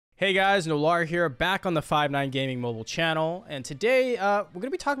Hey guys, Nolar here, back on the 5-9 Gaming mobile channel, and today we're going to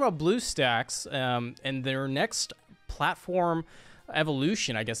be talking about BlueStacks and their next platform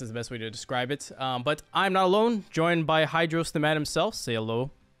evolution, I guess is the best way to describe it. But I'm not alone, joined by Hydros the man himself. Say hello.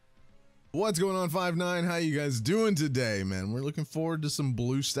 What's going on, 5-9? How you guys doing today, man? We're looking forward to some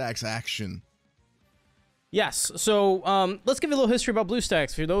BlueStacks action. Yes, so let's give you a little history about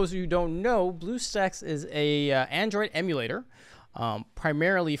BlueStacks. For those who don't know, BlueStacks is a Android emulator.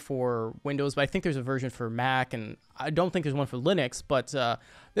 Primarily for Windows, but I think there's a version for Mac, and I don't think there's one for Linux, but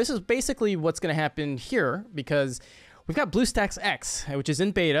this is basically what's going to happen here, because we've got BlueStacks X, which is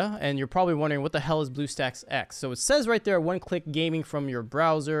in beta, and you're probably wondering, what the hell is BlueStacks X? So it says right there, one-click gaming from your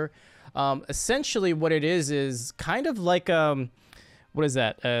browser. Essentially, what it is kind of like, what is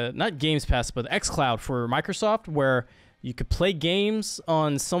that? Not Games Pass, but xCloud for Microsoft, where you could play games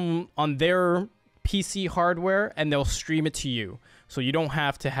on their PC hardware and they'll stream it to you, so you don't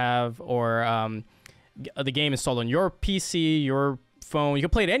have to have the game installed on your PC, your phone. You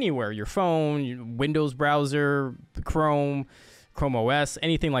can play it anywhere, your phone, your Windows browser, Chrome OS,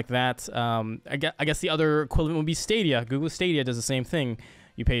 anything like that. I guess the other equivalent would be Stadia. Google Stadia does the same thing.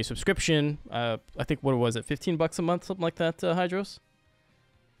 You pay a subscription, I think, what was it, 15 bucks a month, something like that, Hydros?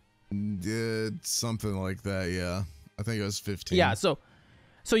 Something like that, yeah. I think it was 15. Yeah, So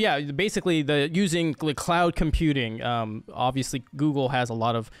yeah, basically using cloud computing. Obviously, Google has a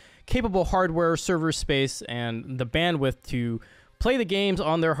lot of capable hardware, server space, and the bandwidth to play the games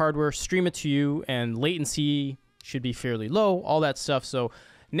on their hardware, stream it to you, and latency should be fairly low, all that stuff. So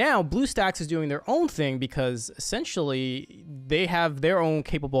now BlueStacks is doing their own thing, because essentially they have their own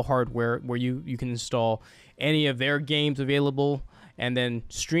capable hardware where you can install any of their games available and then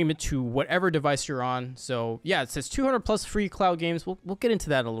stream it to whatever device you're on. So yeah, it says 200 plus free cloud games. We'll get into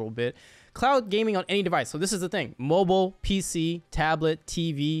that in a little bit. Cloud gaming on any device. So this is the thing: mobile, PC, tablet,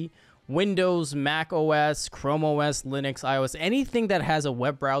 TV, Windows, Mac OS, Chrome OS, Linux, iOS, anything that has a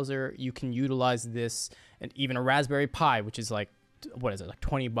web browser, you can utilize this, and even a Raspberry Pi, which is like, what is it, like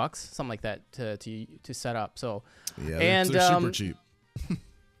 20 bucks, something like that to set up. So yeah, and they're super cheap.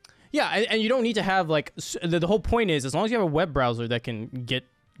 Yeah, and you don't need to have, like, the whole point is, as long as you have a web browser that can get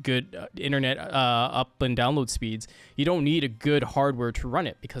good internet up and download speeds, you don't need a good hardware to run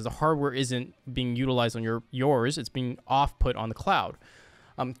it, because the hardware isn't being utilized on yours, it's being off-put on the cloud.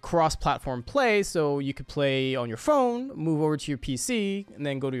 Cross-platform play, so you could play on your phone, move over to your PC, and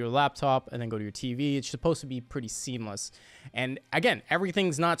then go to your laptop, and then go to your TV. It's supposed to be pretty seamless. And again,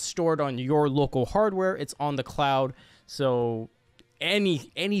 everything's not stored on your local hardware, it's on the cloud, so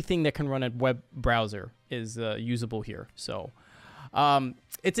anything that can run a web browser is usable here. So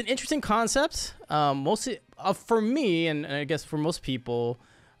it's an interesting concept. Mostly for me, and I guess for most people,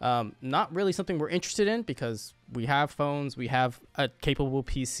 not really something we're interested in, because we have phones, we have a capable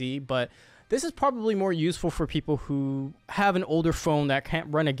PC, but this is probably more useful for people who have an older phone that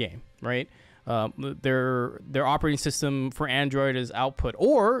can't run a game, right? Their operating system for Android is output,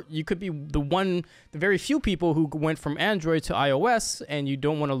 or you could be the very few people who went from Android to iOS, and you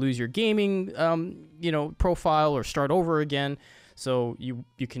don't want to lose your gaming, profile, or start over again. So you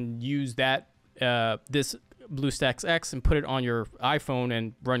can use that this BlueStacks X and put it on your iPhone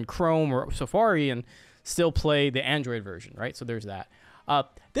and run Chrome or Safari and still play the Android version, right? So there's that.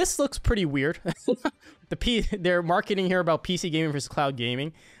 This looks pretty weird. They're marketing here about PC gaming versus cloud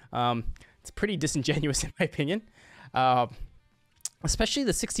gaming. It's pretty disingenuous in my opinion, especially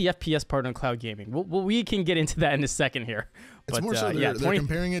the 60 FPS part on cloud gaming. We can get into that in a second here. It's but, more so they're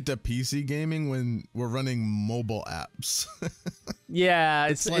comparing it to PC gaming when we're running mobile apps. Yeah,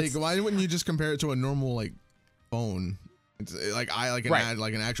 it's like, why wouldn't you just compare it to a normal like phone? It's like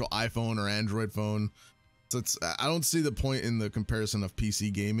an actual iPhone or Android phone. So I don't see the point in the comparison of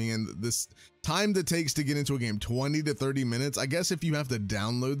PC gaming and this time that takes to get into a game, 20 to 30 minutes. I guess if you have to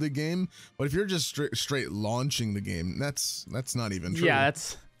download the game, but if you're just straight launching the game, that's not even true. Yeah,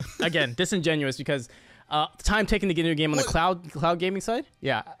 that's again disingenuous, because time taken to get into a game on the cloud gaming side.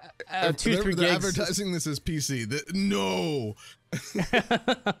 Yeah, 2 to 3 gigs. They're advertising this as PC. No.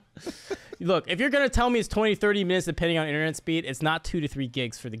 Look, if you're gonna tell me it's 20-30 minutes depending on internet speed, it's not 2 to 3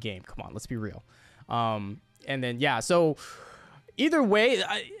 gigs for the game. Come on, let's be real. And then, yeah, so either way,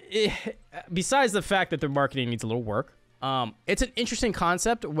 besides the fact that their marketing needs a little work, it's an interesting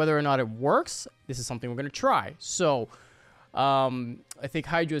concept. Whether or not it works, this is something we're going to try. So I think,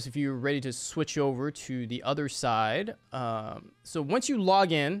 Hydros, if you're ready to switch over to the other side. So once you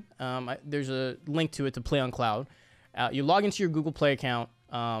log in, there's a link to it to play on cloud. You log into your Google Play account,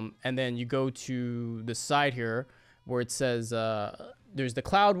 and then you go to the side here where it says there's the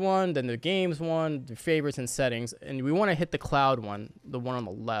cloud one, then the games one, the favorites and settings, and we want to hit the cloud one, the one on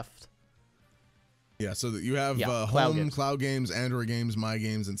the left. Yeah, so that you have cloud games, Android games, my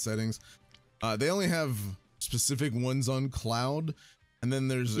games, and settings. They only have specific ones on cloud, and then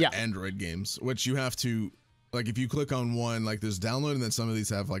there's Android games, which you have to, like, if you click on one, like there's download, and then some of these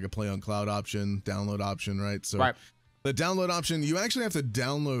have like a play on cloud option, download option, right? So the download option, you actually have to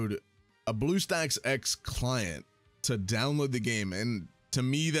download a BlueStacks X client to download the game, and to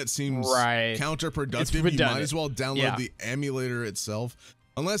me that seems counterproductive. You might as well download the emulator itself,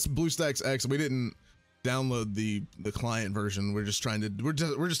 unless BlueStacks X, we didn't download the client version. We're just trying to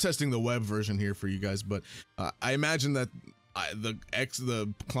we're just testing the web version here for you guys, but I imagine that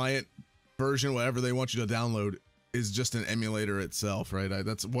the client version, whatever they want you to download, is just an emulator itself, right?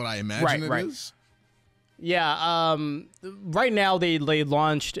 That's what I imagine it is. Yeah, right now they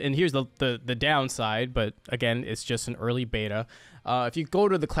launched, and here's the downside, but again, it's just an early beta. If you go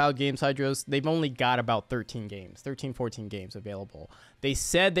to the cloud games, Hydros, they've only got about 13 games, 14 games available. They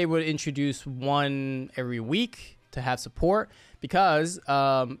said they would introduce one every week to have support, because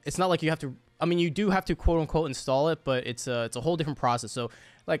it's not like you have to, I mean, you do have to quote unquote install it, but it's a whole different process. So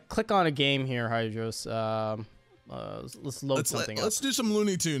like click on a game here, Hydros. Let's load something up. Let's do some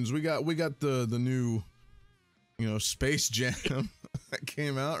Looney Tunes. We got the new, you know, Space Jam that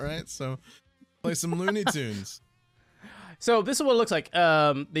came out, right? So play some Looney Tunes. So this is what it looks like.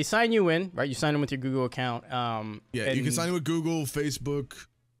 They sign you in, right? You sign in with your Google account. Yeah, you can sign in with Google, Facebook.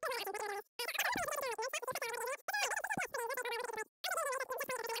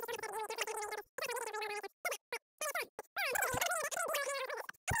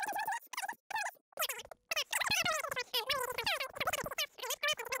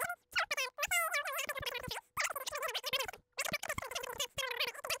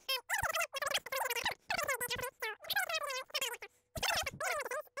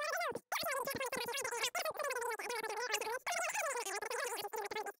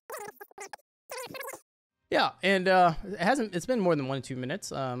 Yeah, and it's been more than 1 to 2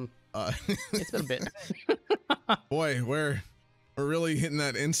 minutes. It's been a bit. Boy, we're really hitting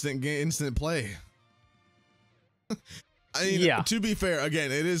that instant play. I mean, to be fair,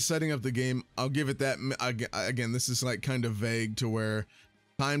 again, it is setting up the game. I'll give it that. Again, this is like kind of vague to where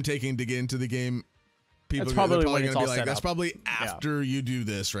time taking to get into the game. They're probably going to be like, that's probably after you do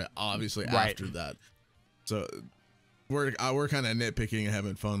this, right? Obviously after that. So we're kind of nitpicking and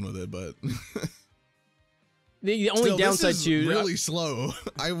having fun with it, but. The only downside this is to really slow.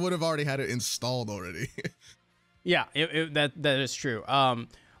 I would have already had it installed already. Yeah, that is true.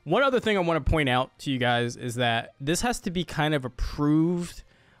 One other thing I want to point out to you guys is that this has to be kind of approved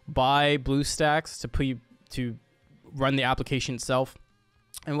by BlueStacks to run the application itself.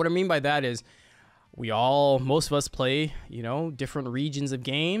 And what I mean by that is most of us play, you know, different regions of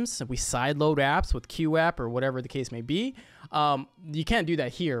games. We sideload apps with QApp or whatever the case may be. You can't do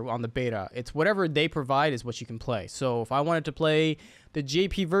that here on the beta. It's whatever they provide is what you can play. So if I wanted to play the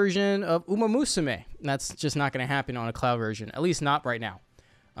JP version of Uma Musume, that's just not going to happen on a cloud version, at least not right now.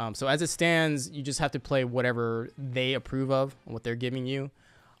 So as it stands, you just have to play whatever they approve of, what they're giving you.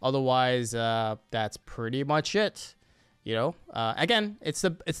 Otherwise, that's pretty much it. You know, again, it's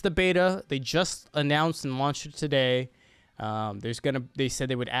the beta. They just announced and launched it today. They said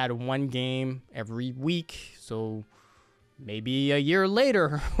they would add one game every week. So maybe a year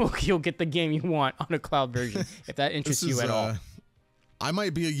later, you'll get the game you want on a cloud version, if that interests you at all. I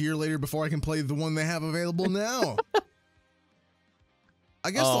might be a year later before I can play the one they have available now.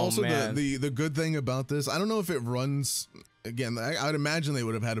 I guess the good thing about this, I don't know if it runs, again, I'd imagine they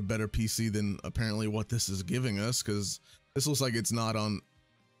would have had a better PC than apparently what this is giving us, because this looks like it's not on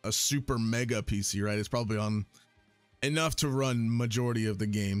a super mega PC, right? It's probably on enough to run majority of the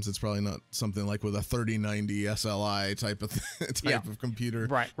games. It's probably not something like with a 3090 SLI type of of computer.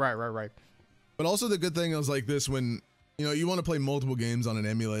 Right. But also the good thing is like this, when you know you want to play multiple games on an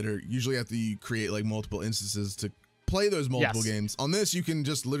emulator, usually have to create like multiple instances to play those multiple games. On this, you can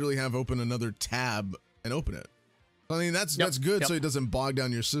just literally have open another tab and open it. I mean, that's good, so it doesn't bog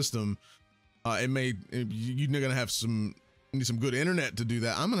down your system. You're gonna have need some good internet to do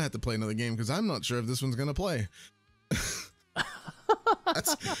that. I'm gonna have to play another game because I'm not sure if this one's gonna play.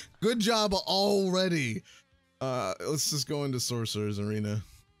 That's good job already. Let's just go into Sorcerer's Arena.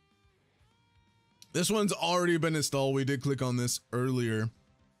 This one's already been installed. We did click on this earlier.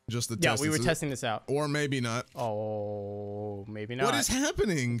 Just the test. Yeah, we were testing this out. Or maybe not. Oh, maybe not. What is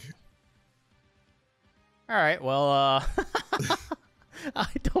happening? All right, well, I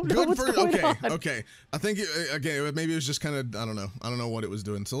don't know what's going on. Okay. I think maybe it was just kind of I don't know what it was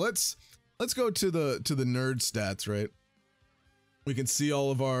doing. So let's go to the nerd stats, right? We can see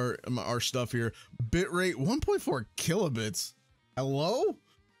all of our stuff here. Bitrate 1.4 kilobits. Hello?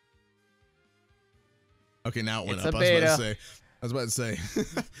 Okay, now it went up. I was about to say.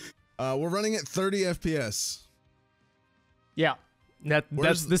 We're running at 30 FPS. Yeah.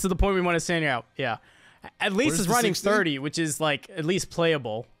 This is the point we want to send out. Yeah. At least it's running 30, which is like at least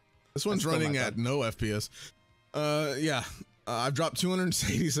playable. This one's running at no FPS. Yeah. I've dropped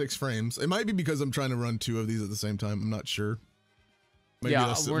 286 frames. It might be because I'm trying to run 2 of these at the same time. I'm not sure. Maybe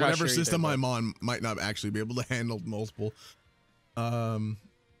yeah, whatever system I'm on might not actually be able to handle multiple.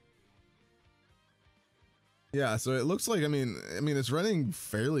 Yeah, so it looks like, I mean, it's running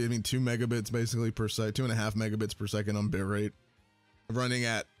fairly, 2 megabits basically per second, 2.5 megabits per second on bitrate. Running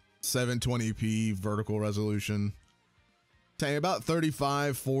at 720p vertical resolution. Saying about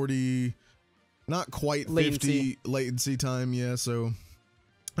 35, 40, not quite 50 latency time, yeah, so.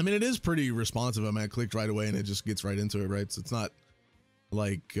 I mean, it is pretty responsive. I clicked right away and it just gets right into it, right? So it's not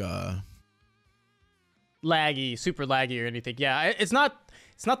like laggy, super laggy or anything. Yeah, it's not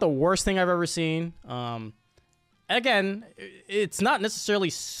the worst thing I've ever seen. Again, it's not necessarily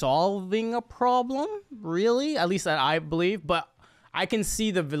solving a problem, really, at least that I believe, but I can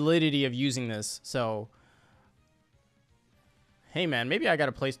see the validity of using this. So, hey man, maybe I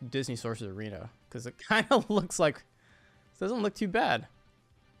gotta play Disney Sources Arena because it kind of looks like it doesn't look too bad.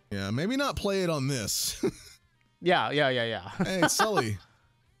 Yeah, maybe not play it on this. Yeah. Hey, Sully.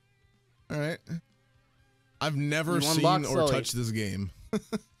 All right. I've never seen or touched this game.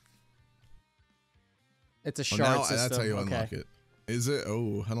 It's a shard system. That's how you unlock it. Is it?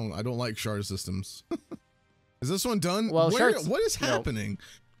 Oh, I don't like shard systems. Is this one done? Well, what is happening?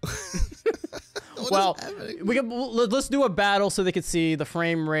 Well, let's do a battle so they can see the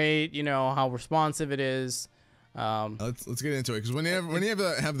frame rate. You know how responsive it is. Let's get into it because when you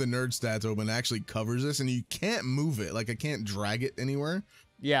have the nerd stats open, it actually covers this, and you can't move it. Like I can't drag it anywhere.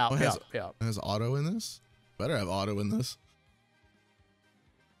 Yeah, It has auto in this. Better have auto in this.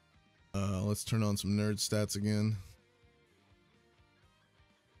 Let's turn on some nerd stats again.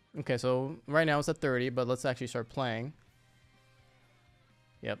 Okay, so right now it's at 30, but let's actually start playing.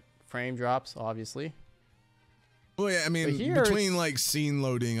 Yep, frame drops, obviously. Well, yeah, I mean, between like scene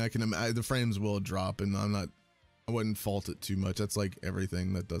loading, the frames will drop, and I wouldn't fault it too much. That's like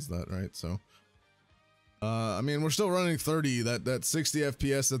everything that does that, right? So, I mean, we're still running 30. That 60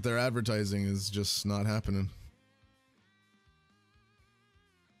 FPS that they're advertising is just not happening.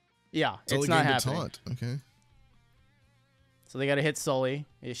 Yeah, it's not happening. Taunt. Okay. So they got to hit Sully.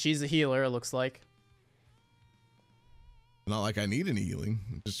 She's a healer, it looks like. Not like I need any healing.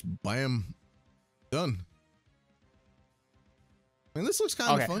 Just bam, done. I mean, this looks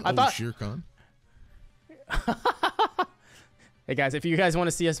kind of fun. I thought Shere Khan. Hey guys, if you guys want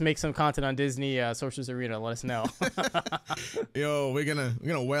to see us make some content on Disney Sources Arena, let us know. Yo, we're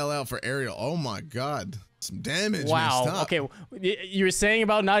gonna wail out for Ariel. Oh my God, some damage. Wow. Okay, you were saying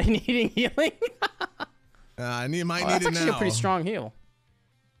about not needing healing. I might need it now. That's actually a pretty strong heal.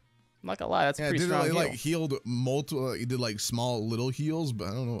 I'm not gonna lie, that's a pretty strong heal. Like healed multiple. He did like small little heals, but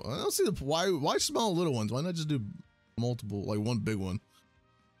I don't know. I don't see why small little ones. Why not just do multiple, like one big one?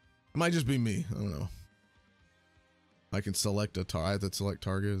 It might just be me. I don't know. I can select a target. I have to select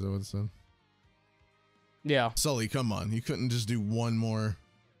target. Is that what it said? Yeah. Sully, come on. You couldn't just do one more.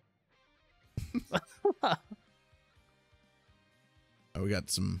 Oh, we got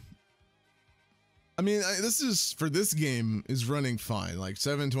some. I mean, for this game is running fine. Like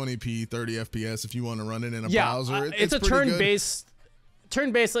 720p, 30 FPS if you want to run it in a browser. It's a turn-based.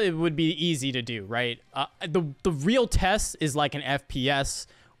 Turn-based, it would be easy to do, right? The real test is like an FPS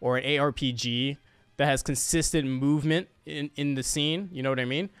or an ARPG that has consistent movement in the scene. You know what I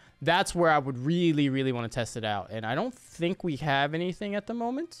mean? That's where I would really, really want to test it out. And I don't think we have anything at the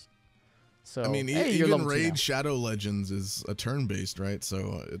moment. So I mean, hey, even Raid Shadow Legends is a turn-based, right?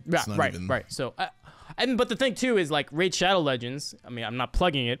 So it's not even... Right. So, but the thing too is like Raid Shadow Legends. I mean, I'm not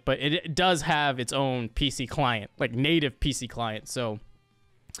plugging it, but it does have its own PC client, like native PC client. So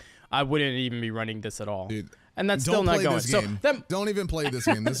I wouldn't even be running this at all. Dude, and that's still not going. So don't even play this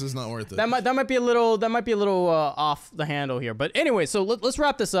game. This is not worth it. That might be a little off the handle here. But anyway, so let's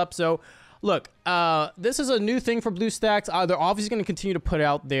wrap this up. So look, this is a new thing for BlueStacks. They're obviously going to continue to put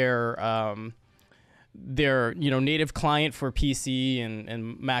out their native client for PC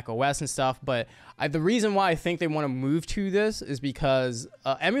and Mac OS and stuff. But the reason why I think they want to move to this is because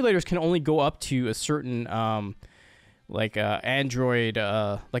emulators can only go up to a certain Android,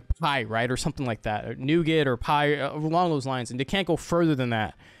 like Pi, right, or something like that, or Nougat or Pi, along those lines, and they can't go further than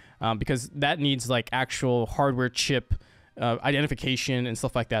that because that needs like actual hardware chip identification and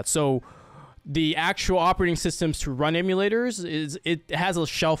stuff like that. So the actual operating systems to run emulators it has a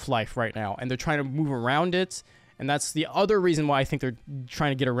shelf life right now, and they're trying to move around it. And that's the other reason why I think they're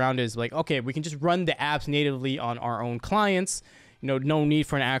trying to get around it, is like, okay, we can just run the apps natively on our own clients. You know, no need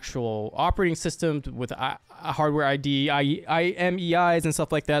for an actual operating system with a hardware ID, IMEIs and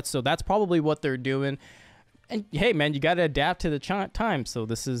stuff like that. So that's probably what they're doing. And hey, man, you got to adapt to the time. So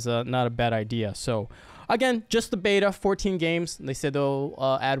this is not a bad idea. So again, just the beta, 14 games. They said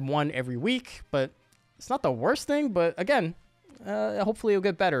they'll add one every week, but it's not the worst thing. But again, hopefully it'll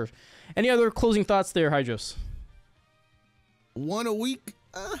get better. Any other closing thoughts there, Hydros? One a week?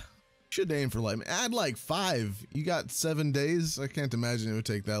 Should aim for like, add like 5. You got 7 days. I can't imagine it would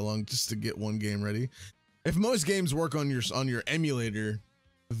take that long just to get one game ready. If most games work on your emulator,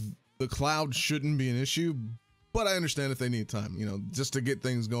 the cloud shouldn't be an issue, but I understand if they need time, you know, just to get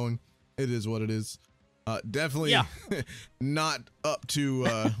things going. It is what it is. Definitely not up to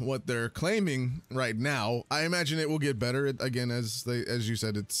what they're claiming right now. I imagine it will get better. Again, as you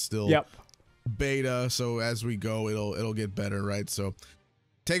said, it's still beta, so as we go, it'll get better, right? So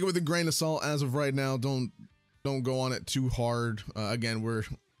take it with a grain of salt as of right now. Don't go on it too hard. Again, we're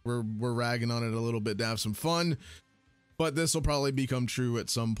ragging on it a little bit to have some fun, but this will probably become true at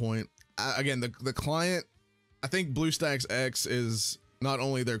some point. Again, the client, I think BlueStacks X is not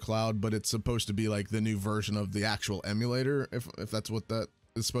only their cloud, but it's supposed to be like the new version of the actual emulator, if that's what that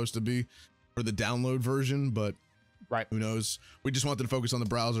is supposed to be, or the download version. But who knows? We just wanted to focus on the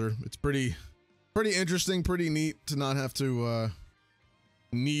browser. It's pretty interesting, pretty neat to not have to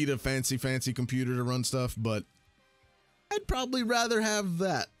need a fancy computer to run stuff, but I'd probably rather have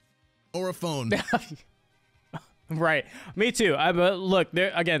that or a phone. Right, me too. Look,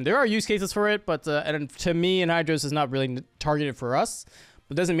 there are use cases for it, but and to me, and Hydros is not really targeted for us.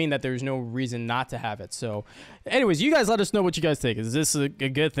 But doesn't mean that there's no reason not to have it. So, anyways, you guys let us know what you guys think. Is this a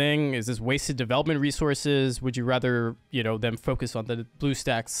good thing? Is this wasted development resources? Would you rather, you know, them focus on the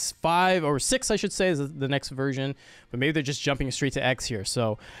BlueStacks 5 or 6, I should say, is the next version? But maybe they're just jumping straight to X here.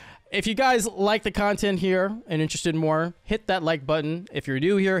 So, if you guys like the content here and interested in more, hit that like button. If you're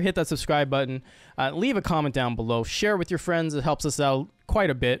new here, hit that subscribe button. Leave a comment down below. Share with your friends. It helps us out quite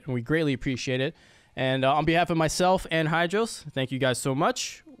a bit, and we greatly appreciate it. And on behalf of myself and Hydros, thank you guys so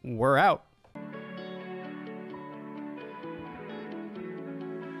much. We're out.